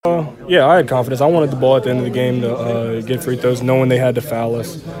Yeah, I had confidence. I wanted the ball at the end of the game to get free throws, knowing they had to foul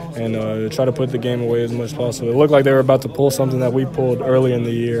us, and try to put the game away as much as possible. It looked like they were about to pull something that we pulled early in the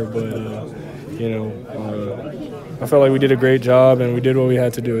year, but I felt like we did a great job and we did what we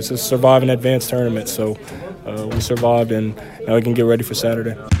had to do. It's just survive an advanced tournament, so we survived, and now we can get ready for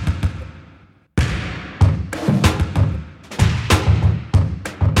Saturday.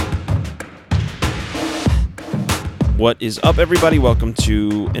 What is up, everybody? Welcome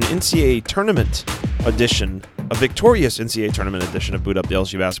to an NCAA tournament edition, a victorious NCAA tournament edition of Boot Up, the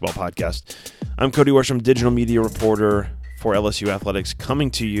LSU Basketball Podcast. I'm Cody Worsham, digital media reporter for LSU Athletics, coming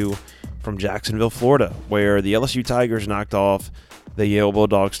to you from Jacksonville, Florida, where the LSU Tigers knocked off the Yale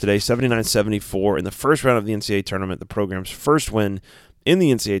Bulldogs today, 79-74 in the first round of the NCAA tournament, the program's first win in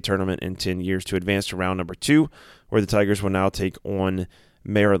the NCAA tournament in 10 years to advance to round number 2, where the Tigers will now take on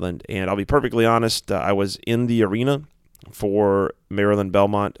Maryland. And I'll be perfectly honest, I was in the arena for Maryland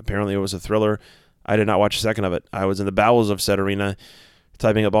Belmont. Apparently it was a thriller. I did not watch a second of it. I was in the bowels of said arena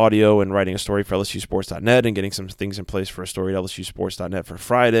typing up audio and writing a story for LSUsports.net and getting some things in place for a story at LSUsports.net for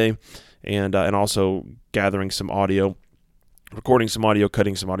Friday, and also gathering some audio, recording some audio,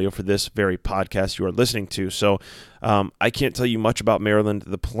 cutting some audio for this very podcast you are listening to. So I can't tell you much about Maryland.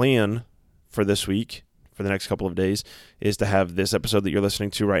 The plan for this week, for the next couple of days, is to have this episode that you're listening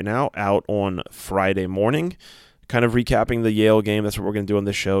to right now out on Friday morning, kind of recapping the Yale game. That's what we're going to do on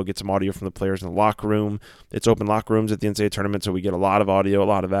this show, get some audio from the players in the locker room. It's open locker rooms at the NCAA tournament, so we get a lot of audio, a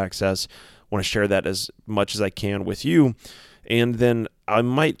lot of access. I want to share that as much as I can with you. And then I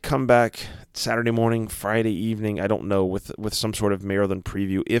might come back Saturday morning, Friday evening, I don't know, with some sort of Maryland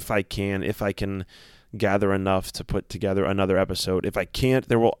preview if I can gather enough to put together another episode. If I can't,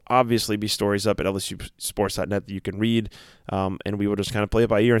 there will obviously be stories up at LSUsports.net that you can read, and we will just kind of play it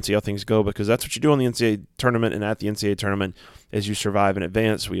by ear and see how things go, because that's what you do on the NCAA tournament and at the NCAA tournament is you survive and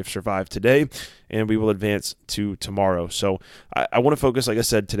advance. We have survived today, and we will advance to tomorrow. So I want to focus, like I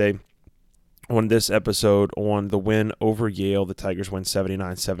said, today on this episode on the win over Yale. The Tigers win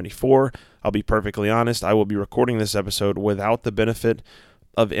 79-74. I'll be perfectly honest, I will be recording this episode without the benefit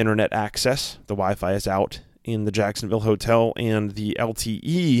of internet access. The Wi-Fi is out in the Jacksonville hotel, and the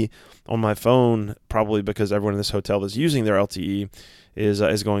LTE on my phone, probably because everyone in this hotel is using their LTE,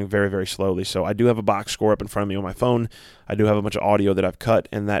 is going very, very slowly. So I do have a box score up in front of me on my phone. I do have a bunch of audio that I've cut,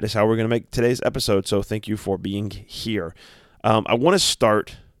 and that is how we're going to make today's episode. So thank you for being here. I want to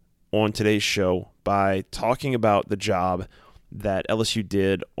start on today's show by talking about the job that LSU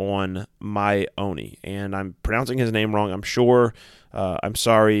did on Mai Oni. And I'm pronouncing his name wrong, I'm sure. I'm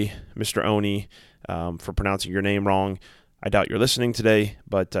sorry, Mr. Oni, for pronouncing your name wrong. I doubt you're listening today,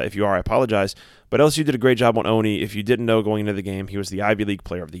 but if you are, I apologize. But LSU did a great job on Oni. If you didn't know going into the game, he was the Ivy League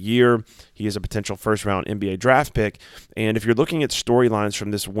Player of the Year. He is a potential first-round NBA draft pick. And if you're looking at storylines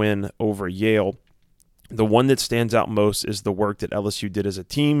from this win over Yale, the one that stands out most is the work that LSU did as a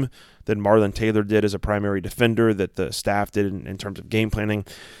team, that Marlon Taylor did as a primary defender, that the staff did in terms of game planning,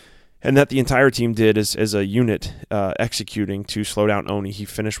 and that the entire team did as a unit executing to slow down Oni. He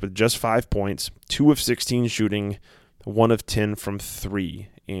finished with just 5 points, 2 of 16 shooting, 1 of 10 from 3,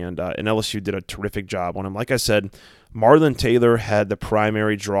 and LSU did a terrific job on him. Like I said, Marlon Taylor had the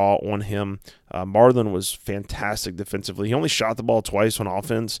primary draw on him. Marlon was fantastic defensively. He only shot the ball twice on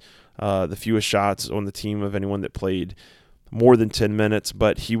offense, the fewest shots on the team of anyone that played more than 10 minutes,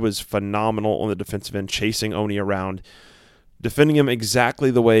 but he was phenomenal on the defensive end, chasing Oni around, defending him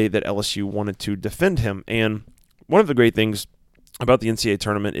exactly the way that LSU wanted to defend him. And one of the great things about the NCAA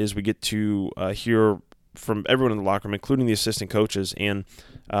tournament is we get to hear from everyone in the locker room, including the assistant coaches. And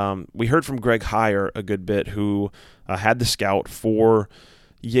we heard from Greg Heyer a good bit, who had the scout for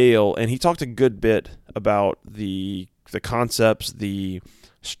Yale, and he talked a good bit about the concepts, the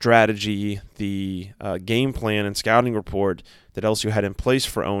strategy, the game plan and scouting report that LSU had in place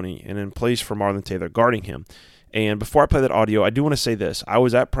for Oni and in place for Marlon Taylor guarding him. And before I play that audio, I do want to say this. I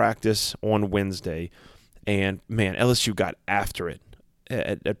was at practice on Wednesday, and, man, LSU got after it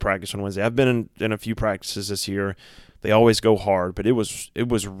at practice on Wednesday. I've been in a few practices this year. They always go hard, but it was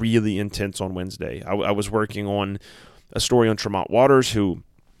really intense on Wednesday. I was working on a story on Tremont Waters, who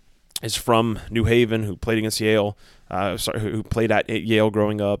is from New Haven, who played against Yale, who played at Yale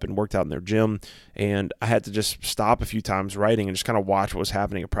growing up and worked out in their gym. And I had to just stop a few times writing and just kind of watch what was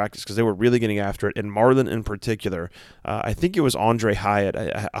happening at practice, because they were really getting after it. And Marlon in particular, I think it was Andre Hyatt.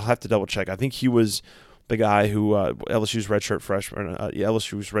 I'll have to double check. I think he was the guy who LSU's redshirt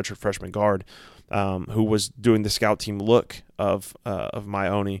freshman guard, who was doing the scout team look of Mai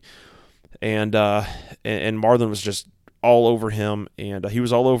Oni, and Marlon was just all over him, and he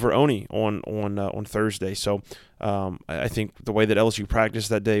was all over Oni on Thursday. So I think the way that LSU practiced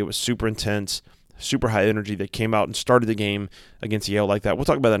that day was super intense, super high energy. They came out and started the game against Yale like that. We'll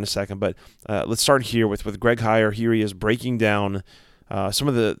talk about that in a second, but let's start here with Greg Heiar. Here he is breaking down some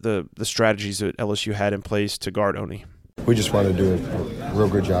of the strategies that LSU had in place to guard Oni. We just want to do a real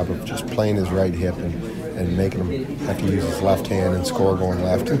good job of just playing his right hip and making him have to use his left hand and score going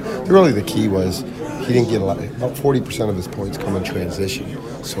left. And really the key was he didn't get about 40% of his points come in transition.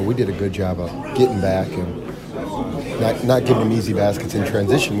 So we did a good job of getting back and not giving him easy baskets in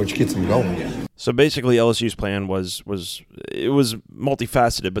transition, which gets him going. So basically LSU's plan was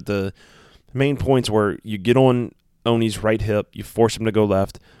multifaceted, but the main points were you get on Oni's right hip, you force him to go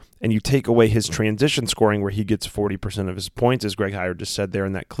left, and you take away his transition scoring where he gets 40% of his points, as Greg Heiar just said there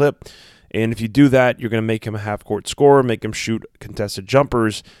in that clip. And if you do that, you're going to make him a half-court scorer, make him shoot contested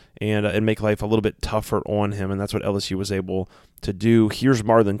jumpers, and make life a little bit tougher on him, and that's what LSU was able to do. Here's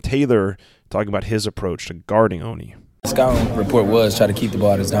Marlon Taylor talking about his approach to guarding Oni. The scouting report was try to keep the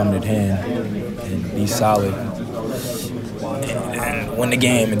ball at his dominant hand and be solid and win the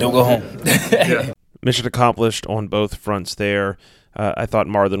game and don't go home. Yeah. Mission accomplished on both fronts there. I thought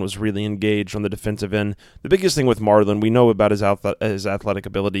Marlon was really engaged on the defensive end. The biggest thing with Marlon, we know about his athletic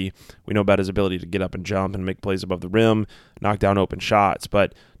ability. We know about his ability to get up and jump and make plays above the rim, knock down open shots.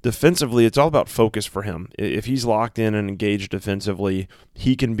 But defensively, it's all about focus for him. If he's locked in and engaged defensively,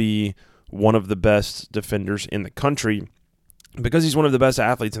 he can be one of the best defenders in the country because he's one of the best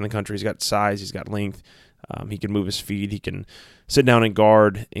athletes in the country. He's got size, he's got length. He can move his feet. He can sit down and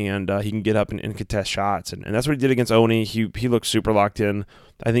guard, and he can get up and contest shots. And that's what he did against Oni. He looked super locked in.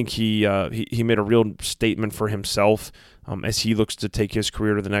 I think he made a real statement for himself as he looks to take his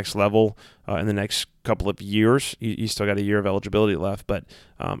career to the next level in the next couple of years. He's still got a year of eligibility left, but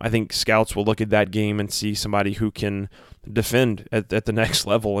I think scouts will look at that game and see somebody who can defend at the next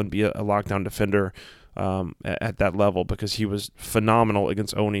level and be a lockdown defender at that level, because he was phenomenal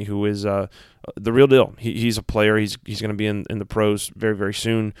against Oni, who is the real deal. He's a player. He's going to be in the pros very, very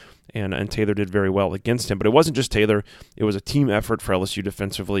soon, and Taylor did very well against him. But it wasn't just Taylor. It was a team effort for LSU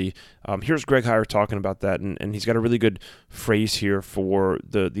defensively. Here's Greg Heiar talking about that, and he's got a really good phrase here for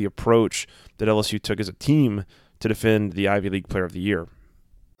the approach that LSU took as a team to defend the Ivy League Player of the Year.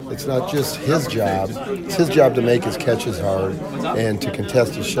 It's not just his job. It's his job to make his catches hard and to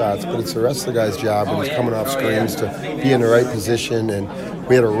contest his shots, but it's the rest of the guy's job when he's coming off screens to be in the right position. And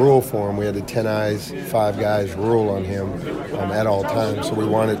we had a rule for him. We had a 10 eyes, 5 guys rule on him at all times. So we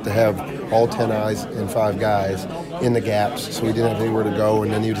wanted to have all 10 eyes and 5 guys in the gaps so he didn't have anywhere to go,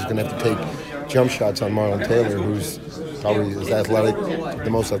 and then he was going to have to take jump shots on Marlon Taylor, who's probably the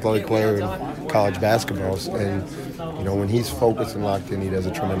most athletic player in college basketball. And when he's focused and locked in, he does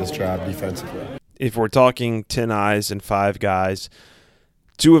a tremendous job defensively. If we're talking 10 eyes and 5 guys,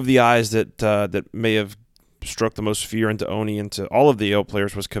 2 of the eyes that may have struck the most fear into Oni and to all of the Yale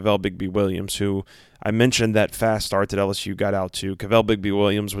players was Kavell Bigby Williams, who I mentioned that fast start that LSU got out to. Kavell Bigby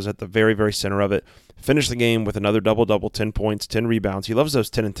Williams was at the very, very center of it. Finished the game with another double-double, 10 points, 10 rebounds. He loves those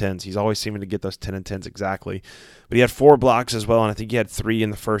 10 and 10s. He's always seeming to get those 10 and 10s exactly. But he had 4 blocks as well, and I think he had 3 in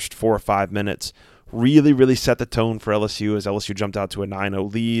the first 4 or 5 minutes. Really, really set the tone for LSU as LSU jumped out to a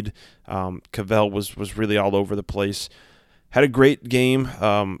 9-0 lead. Kavell was really all over the place. Had a great game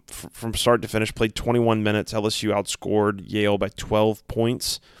from start to finish, played 21 minutes. LSU outscored Yale by 12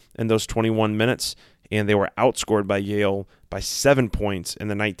 points in those 21 minutes, and they were outscored by Yale by 7 points in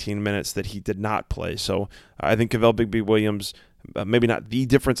the 19 minutes that he did not play. So I think Kavell Bigby Williams, maybe not the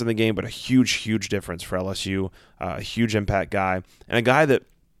difference in the game, but a huge, huge difference for LSU, a huge impact guy, and a guy that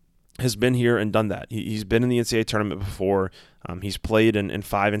has been here and done that. He's been in the NCAA tournament before. He's played in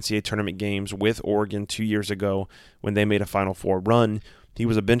 5 NCAA tournament games with Oregon 2 years ago when they made a Final Four run. He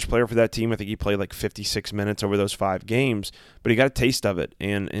was a bench player for that team. I think he played like 56 minutes over those 5 games, but he got a taste of it,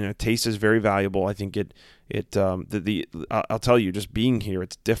 and a taste is very valuable. I think I'll tell you, just being here,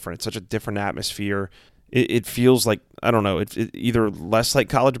 it's different. It's such a different atmosphere. It feels like, I don't know, it's either less like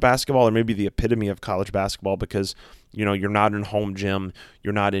college basketball or maybe the epitome of college basketball, because you're not in home gym,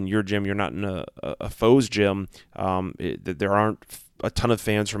 you're not in your gym, you're not in a foe's gym. There aren't a ton of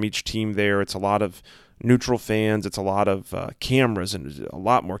fans from each team there. It's a lot of neutral fans. It's a lot of cameras, and a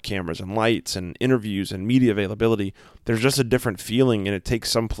lot more cameras and lights and interviews and media availability. There's just a different feeling, and it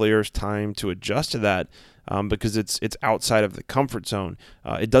takes some players time to adjust to that. Because it's outside of the comfort zone.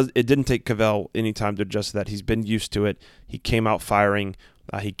 It didn't take Kavell any time to adjust to that. He's been used to it. He came out firing.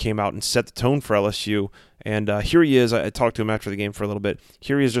 He came out and set the tone for LSU. And here he is. I talked to him after the game for a little bit.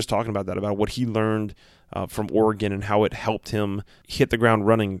 Here he is just talking about that, about what he learned from Oregon and how it helped him hit the ground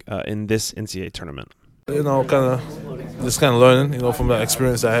running in this NCAA tournament. Kind of just kind of learning, from that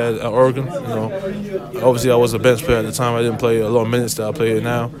experience I had at Oregon. Obviously I was a bench player at the time. I didn't play a lot of minutes that I play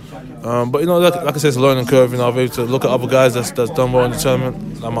now. But like I said, it's a learning curve. I was able to look at other guys that's done well in the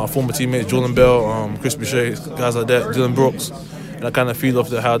tournament, like my former teammates, Julian Bell, Chris Boucher, guys like that, Dylan Brooks. And I kind of feed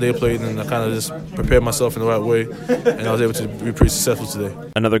off how they played, and I kind of just prepared myself in the right way, and I was able to be pretty successful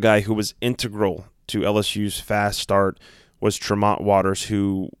today. Another guy who was integral to LSU's fast start was Tremont Waters,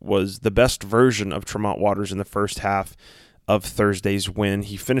 who was the best version of Tremont Waters in the first half of Thursday's win.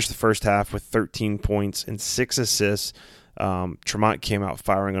 He finished the first half with 13 points and 6 assists. Tremont came out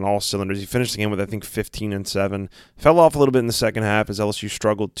firing on all cylinders. He finished the game with, I think, 15 and 7. Fell off a little bit in the second half as LSU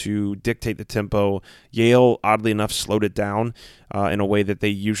struggled to dictate the tempo. Yale, oddly enough, slowed it down in a way that they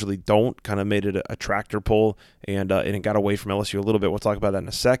usually don't, kind of made it a tractor pull, and it got away from LSU a little bit. We'll talk about that in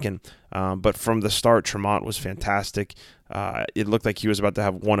a second. But from the start, Tremont was fantastic. It looked like he was about to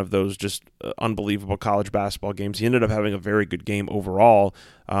have one of those just unbelievable college basketball games. He ended up having a very good game overall,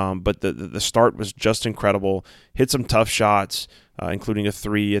 but the start was just incredible. Hit some tough shots, including a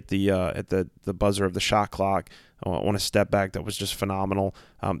 3 at the buzzer of the shot clock on a step back that was just phenomenal.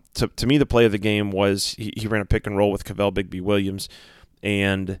 To me, the play of the game was he ran a pick and roll with Cavell Bigby Williams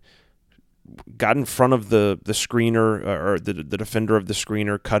and got in front of the screener or the defender of the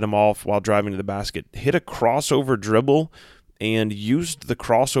screener, cut him off while driving to the basket, hit a crossover dribble, and used the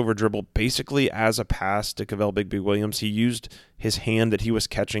crossover dribble basically as a pass to Cavell Bigby Williams. He used his hand that he was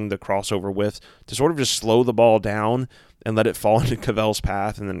catching the crossover with to sort of just slow the ball down and let it fall into Cavell's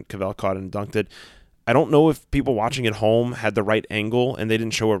path, and then Cavell caught it and dunked it. I don't know if people watching at home had the right angle and they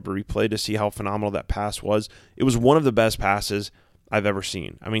didn't show a replay to see how phenomenal that pass was. It was one of the best passes I've ever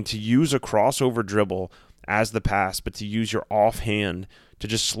seen. I mean, to use a crossover dribble as the pass, but to use your offhand to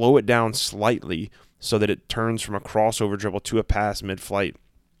just slow it down slightly so that it turns from a crossover dribble to a pass mid-flight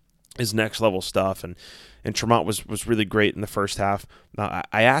is next level stuff. And Tremont was really great in the first half. I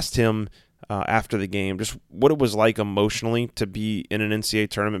asked him after the game just what it was like emotionally to be in an NCAA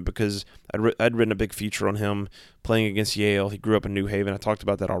tournament, because I'd written a big feature on him playing against Yale. He grew up in New Haven. I talked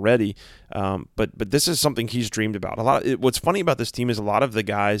about that already. But this is something he's dreamed about. What's funny about this team is a lot of the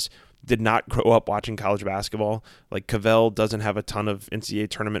guys did not grow up watching college basketball. Like Cavell doesn't have a ton of NCAA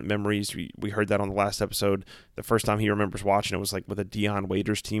tournament memories. We heard that on the last episode. The first time he remembers watching it was like with a Deion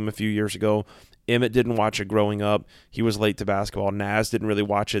Waiters team a few years ago. Emmett didn't watch it growing up. He was late to basketball. Naz didn't really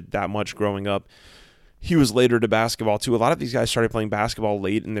watch it that much growing up. He was later to basketball too. A lot of these guys started playing basketball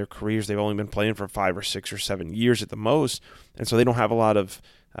late in their careers. They've only been playing for 5 or 6 or 7 years at the most, and so they don't have a lot of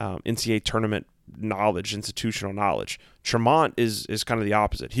NCAA tournament knowledge, institutional knowledge. Tremont is kind of the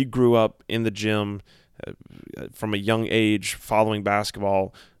opposite. He grew up in the gym from a young age, following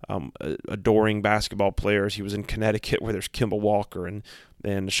basketball, adoring basketball players. He was in Connecticut where there's Kimball Walker and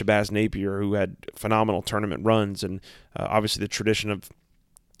Shabazz Napier, who had phenomenal tournament runs, and obviously the tradition of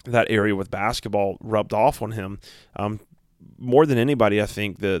that area with basketball rubbed off on him. More than anybody, I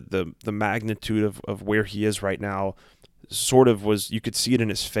think the magnitude of where he is right now sort of was, you could see it in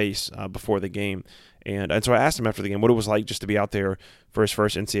his face before the game. And so I asked him after the game what it was like just to be out there for his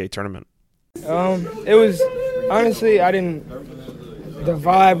first NCAA tournament. It was, honestly, the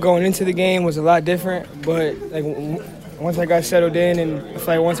vibe going into the game was a lot different, but like once I got settled in, and I feel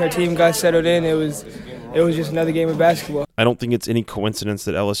like once our team got settled in, it was just another game of basketball. I don't think it's any coincidence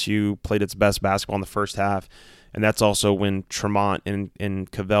that LSU played its best basketball in the first half, and that's also when Tremont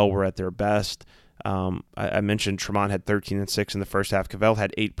and Cavell were at their best. I mentioned Tremont had 13 and 6 in the first half. Cavell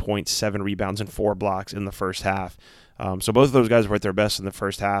had 8 points, 7 rebounds, and 4 blocks in the first half. So both of those guys were at their best in the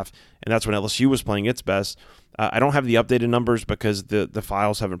first half, and that's when LSU was playing its best. I don't have the updated numbers because the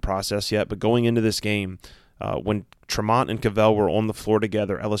files haven't processed yet, but going into this game, when Tremont and Cavell were on the floor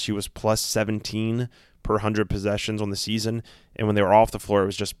together, LSU was plus 17 per 100 possessions on the season, and when they were off the floor, it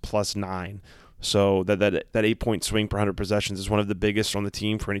was just plus 9. So that 8-point swing per 100 possessions is one of the biggest on the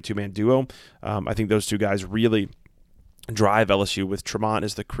team for any two-man duo. I think those two guys really drive LSU, with Tremont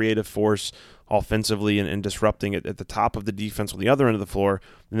as the creative force offensively and disrupting it at the top of the defense on the other end of the floor,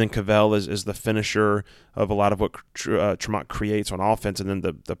 and then Cavell is the finisher of a lot of what Tremont creates on offense, and then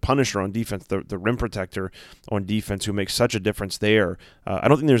the punisher on defense, the rim protector on defense, who makes such a difference there. I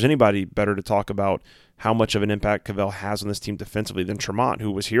don't think there's anybody better to talk about how much of an impact Cavell has on this team defensively than Tremont, who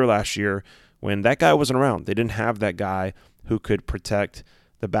was here last year when that guy wasn't around. They didn't have that guy who could protect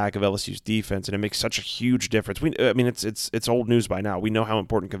the back of LSU's defense, and it makes such a huge difference. It's old news by now. We know how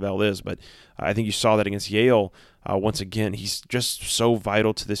important Cavell is, but I think you saw that against Yale. Once again, he's just so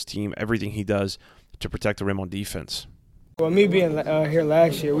vital to this team, everything he does to protect the rim on defense. Well, me being here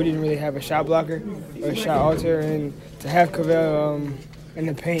last year, we didn't really have a shot blocker or a shot alter, and to have Cavell in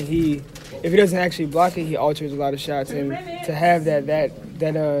the paint, if he doesn't actually block it, he alters a lot of shots. And to have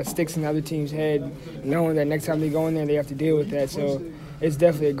that sticks in the other team's head, knowing that next time they go in there, they have to deal with that. So it's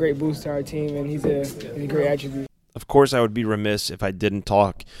definitely a great boost to our team, and he's a great attribute. Of course, I would be remiss if I didn't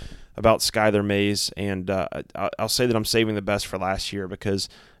talk about Skylar Mays, and I'll say that I'm saving the best for last year, because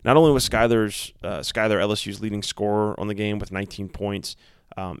not only was Skylar LSU's leading scorer on the game with 19 points,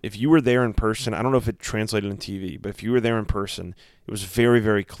 if you were there in person, I don't know if it translated on TV, but if you were there in person, it was very,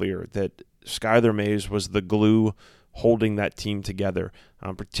 very clear that Skylar Mays was the glue holding that team together,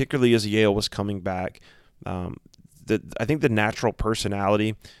 particularly as Yale was coming back. I think the natural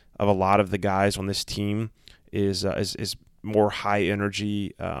personality of a lot of the guys on this team is more high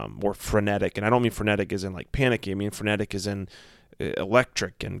energy, more frenetic. And I don't mean frenetic as in like panicky. I mean frenetic as in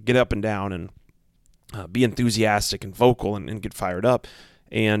electric and get up and down and be enthusiastic and vocal and get fired up.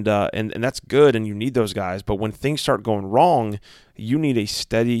 And that's good, and you need those guys. But when things start going wrong, you need a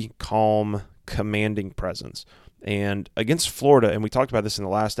steady, calm, commanding presence. And against Florida, and we talked about this in the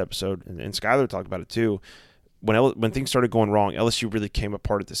last episode, and Skylar talked about it too, when things started going wrong, LSU really came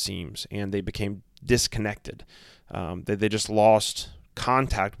apart at the seams, and they became disconnected. They just lost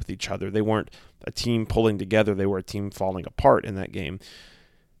contact with each other. They weren't a team pulling together. They were a team falling apart in that game.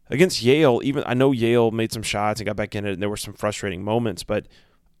 Against Yale, I know Yale made some shots and got back in it, and there were some frustrating moments, but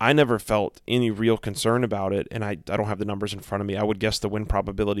I never felt any real concern about it, and I don't have the numbers in front of me. I would guess the win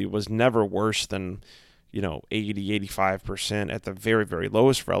probability was never worse than 80, 85% at the very, very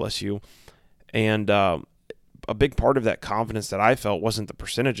lowest for LSU. And a big part of that confidence that I felt wasn't the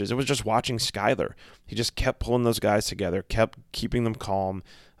percentages. It was just watching Skylar. He just kept pulling those guys together, kept keeping them calm,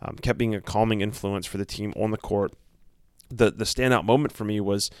 kept being a calming influence for the team on the court. The standout moment for me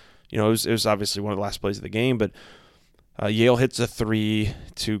was, it was obviously one of the last plays of the game, but Yale hits a 3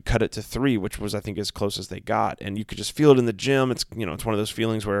 to cut it to 3, which was, I think, as close as they got. And you could just feel it in the gym. It's one of those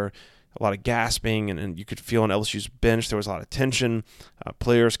feelings where a lot of gasping, and you could feel on LSU's bench there was a lot of tension.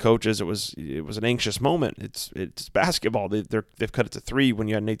 Players, coaches, it was an anxious moment. It's basketball. They've cut it to 3 when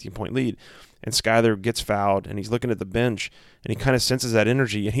you had an 18-point lead, and Skylar gets fouled, and he's looking at the bench, and he kind of senses that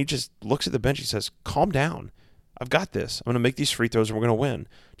energy, and he just looks at the bench. He says, "Calm down. I've got this. I'm going to make these free throws, and we're going to win.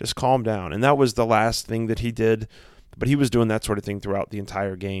 Just calm down." And that was the last thing that he did, but he was doing that sort of thing throughout the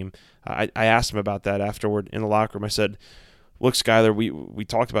entire game. I asked him about that afterward in the locker room. I said, "Look, Skylar, we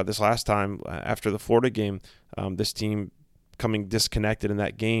talked about this last time after the Florida game, this team coming disconnected in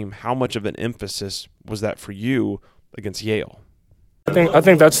that game. How much of an emphasis was that for you against Yale?" I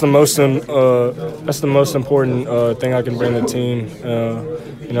think that's the most important thing I can bring to the team.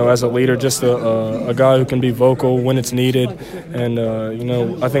 As a leader, just a guy who can be vocal when it's needed, and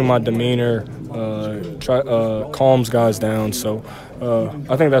I think my demeanor calms guys down. So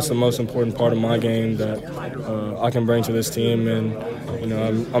I think that's the most important part of my game that I can bring to this team, and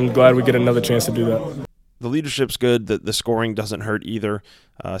I'm glad we get another chance to do that. The leadership's good. The scoring doesn't hurt either.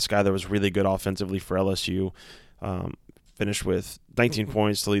 Skylar was really good offensively for LSU. Finished with 19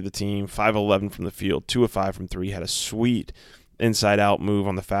 points to lead the team, 5 of 11 from the field, 2 of 5 from 3. Had a sweet inside-out move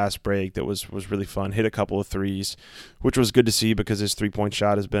on the fast break that was really fun. Hit a couple of threes, which was good to see because his three-point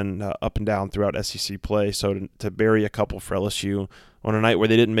shot has been up and down throughout SEC play. So to bury a couple for LSU on a night where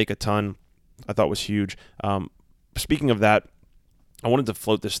they didn't make a ton, I thought was huge. Speaking of that, I wanted to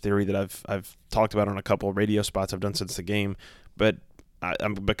float this theory that I've talked about on a couple of radio spots I've done since the game, but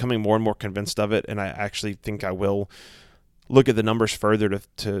I'm becoming more and more convinced of it, and I actually think I will look at the numbers further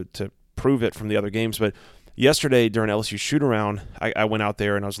to prove it from the other games. But yesterday during LSU shoot-around, I went out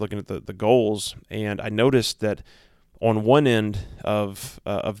there and I was looking at the goals, and I noticed that on one end of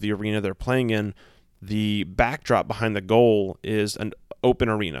the arena they're playing in, the backdrop behind the goal is an open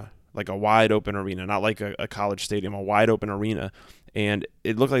arena, like a wide open arena, not like a college stadium, a wide open arena. And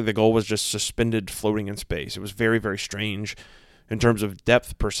it looked like the goal was just suspended floating in space. It was very, very strange in terms of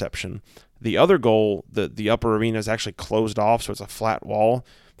depth perception. The other goal, the upper arena is actually closed off, so it's a flat wall,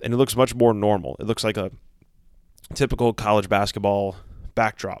 and it looks much more normal. It looks like a typical college basketball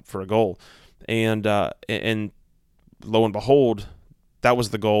backdrop for a goal. And lo and behold, that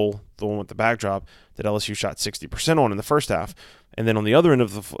was the goal, the one with the backdrop, that LSU shot 60% on in the first half. And then on the other end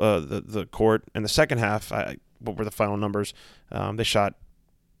of the court, in the second half, what were the final numbers? They shot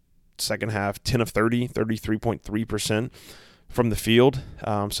second half 10 of 30, 33.3%. from the field.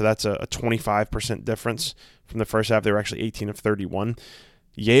 So that's a 25% difference from the first half. They were actually 18 of 31.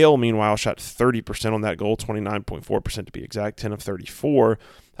 Yale, meanwhile, shot 30% on that goal, 29.4% to be exact, 10 of 34.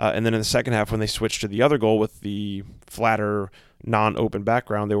 And then in the second half, when they switched to the other goal with the flatter, non-open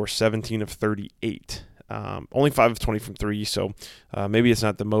background, they were 17 of 38. Only 5 of 20 from 3, so maybe it's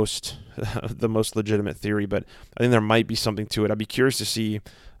not the most the most legitimate theory, but I think there might be something to it. I'd be curious to see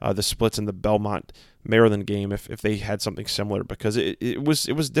the splits in the Belmont Maryland game if they had something similar, because it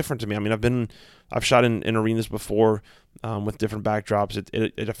was different to me. I mean, I've shot in arenas before with different backdrops.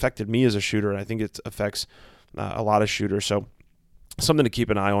 It affected me as a shooter, and I think it affects a lot of shooters. So something to keep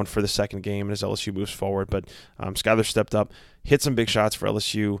an eye on for the second game as LSU moves forward. But Skylar stepped up, hit some big shots for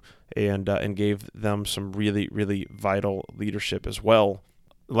LSU, and gave them some really, really vital leadership as well.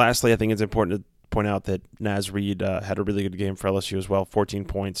 Lastly, I think it's important to point out that Naz Reid had a really good game for LSU as well. 14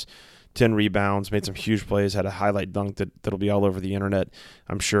 points, 10 rebounds, made some huge plays, had a highlight dunk that'll be all over the internet,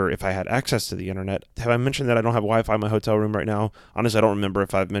 I'm sure, if I had access to the internet. Have I mentioned that I don't have Wi-Fi in my hotel room right now? Honestly, I don't remember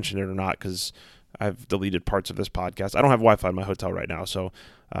if I've mentioned it or not, because I've deleted parts of this podcast. I don't have Wi-Fi in my hotel right now, so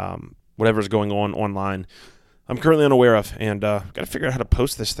whatever's going on online, I'm currently unaware of, and got to figure out how to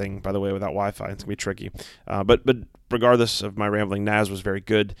post this thing, by the way, without Wi-Fi. It's going to be tricky. But regardless of my rambling, Naz was very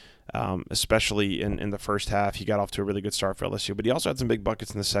good, especially in the first half. He got off to a really good start for LSU, but he also had some big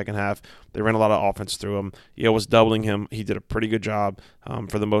buckets in the second half. They ran a lot of offense through him. Yale was doubling him. He did a pretty good job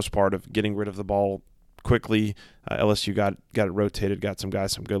for the most part of getting rid of the ball quickly. LSU got it rotated, got some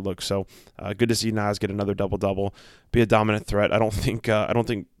guys some good looks. So good to see Naz get another double-double, be a dominant threat. I don't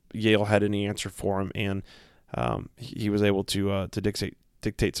think Yale had any answer for him, and he was able to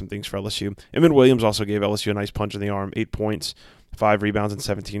dictate some things for LSU. Emmitt Williams also gave LSU a nice punch in the arm, 8 points, 5 rebounds in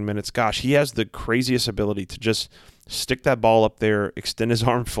 17 minutes. Gosh, he has the craziest ability to just stick that ball up there, extend his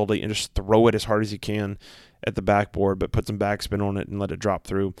arm fully, and just throw it as hard as he can at the backboard, but put some backspin on it and let it drop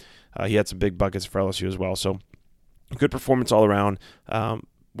through. He had some big buckets for LSU as well. So good performance all around.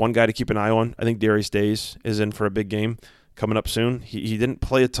 One guy to keep an eye on, I think Darius Days is in for a big game coming up soon. He didn't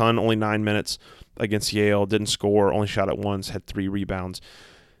play a ton, only 9 minutes against Yale, didn't score, only shot at once, had 3 rebounds.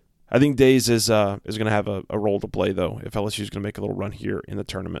 I think Days is going to have a role to play, though, if LSU is going to make a little run here in the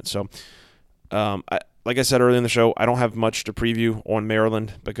tournament. So, like I said earlier in the show, I don't have much to preview on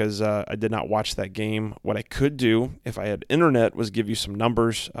Maryland because I did not watch that game. What I could do, if I had internet, was give you some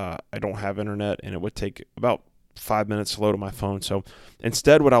numbers. I don't have internet, and it would take about 5 minutes to load on my phone. So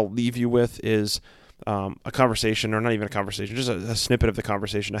instead, what I'll leave you with is a conversation, or not even a conversation, just a snippet of the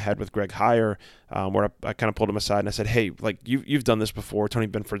conversation I had with Greg Heyer, where I kind of pulled him aside and I said, hey, like you've done this before. Tony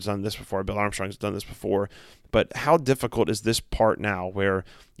Benford's done this before. Bill Armstrong's done this before. But how difficult is this part now where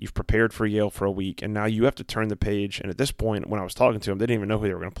you've prepared for Yale for a week and now you have to turn the page? And at this point, when I was talking to him, they didn't even know who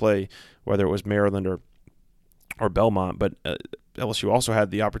they were going to play, whether it was Maryland or Belmont. But LSU also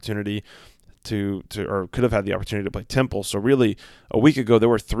had the opportunity or could have had the opportunity to play Temple. So really, a week ago, there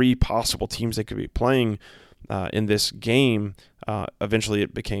were 3 possible teams they could be playing in this game. Eventually,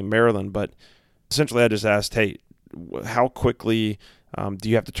 it became Maryland. But essentially, I just asked, hey, how quickly do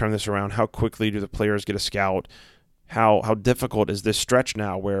you have to turn this around? How quickly do the players get a scout? How difficult is this stretch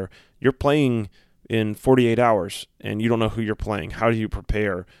now where you're playing in 48 hours and you don't know who you're playing? How do you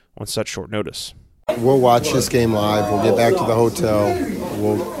prepare on such short notice? We'll watch this game live. We'll get back to the hotel.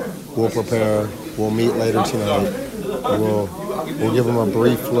 We'll prepare. We'll meet later tonight. We'll give them a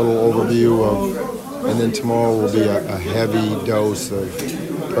brief little overview and then tomorrow will be a heavy dose of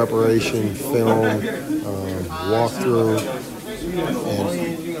preparation, film, walkthrough,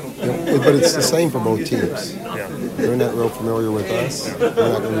 but it's the same for both teams. They're not real familiar with us. We're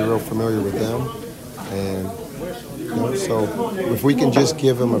not going to be real familiar with them, and so if we can just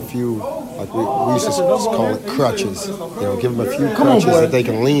give them a few, like we used to call it crutches, give them a few crutches that they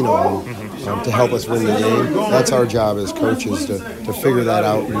can lean on to help us win the game. That's our job as coaches, to figure that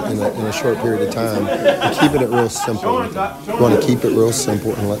out in a short period of time and keeping it real simple. We want to keep it real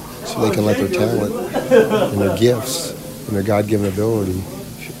simple and so they can let their talent and their gifts and their God-given ability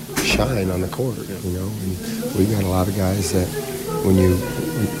shine on the court. And we've got a lot of guys that when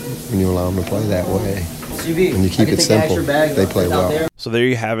you allow them to play that way, when you keep it simple, they play well. So there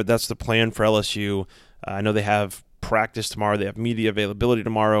you have it. That's the plan for LSU. I know they have practice tomorrow. They have media availability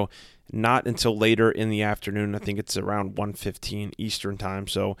tomorrow. Not until later in the afternoon. I think it's around 1:15 Eastern time.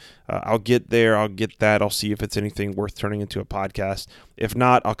 So I'll get there. I'll get that. I'll see if it's anything worth turning into a podcast. If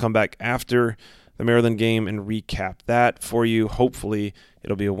not, I'll come back after the Maryland game and recap that for you. Hopefully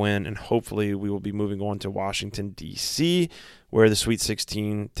it'll be a win, and hopefully we will be moving on to Washington, D.C., where the Sweet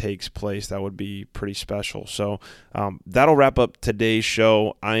 16 takes place. That would be pretty special. So that'll wrap up today's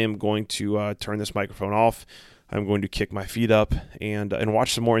show. I am going to turn this microphone off. I'm going to kick my feet up and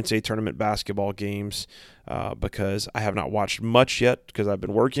watch some more NCAA tournament basketball games because I have not watched much yet because I've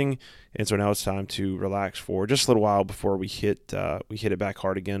been working, and so now it's time to relax for just a little while before we hit it back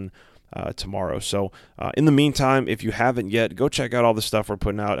hard again tomorrow. So in the meantime, if you haven't yet, go check out all the stuff we're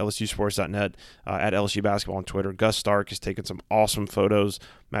putting out, lsusports.net, at LSU Basketball on Twitter. Gus Stark has taken some awesome photos.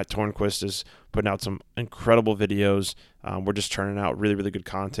 Matt Tornquist is putting out some incredible videos. We're just churning out really, really good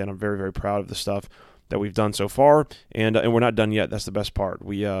content. I'm very, very proud of the stuff that we've done so far, and we're not done yet. That's the best part.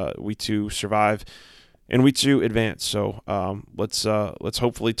 We too survive, and we too advance. So let's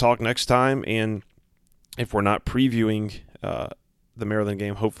hopefully talk next time, and if we're not previewing the Maryland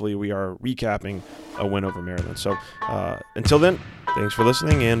game, hopefully we are recapping a win over Maryland. So until then, thanks for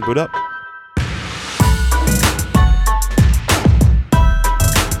listening, and boot up.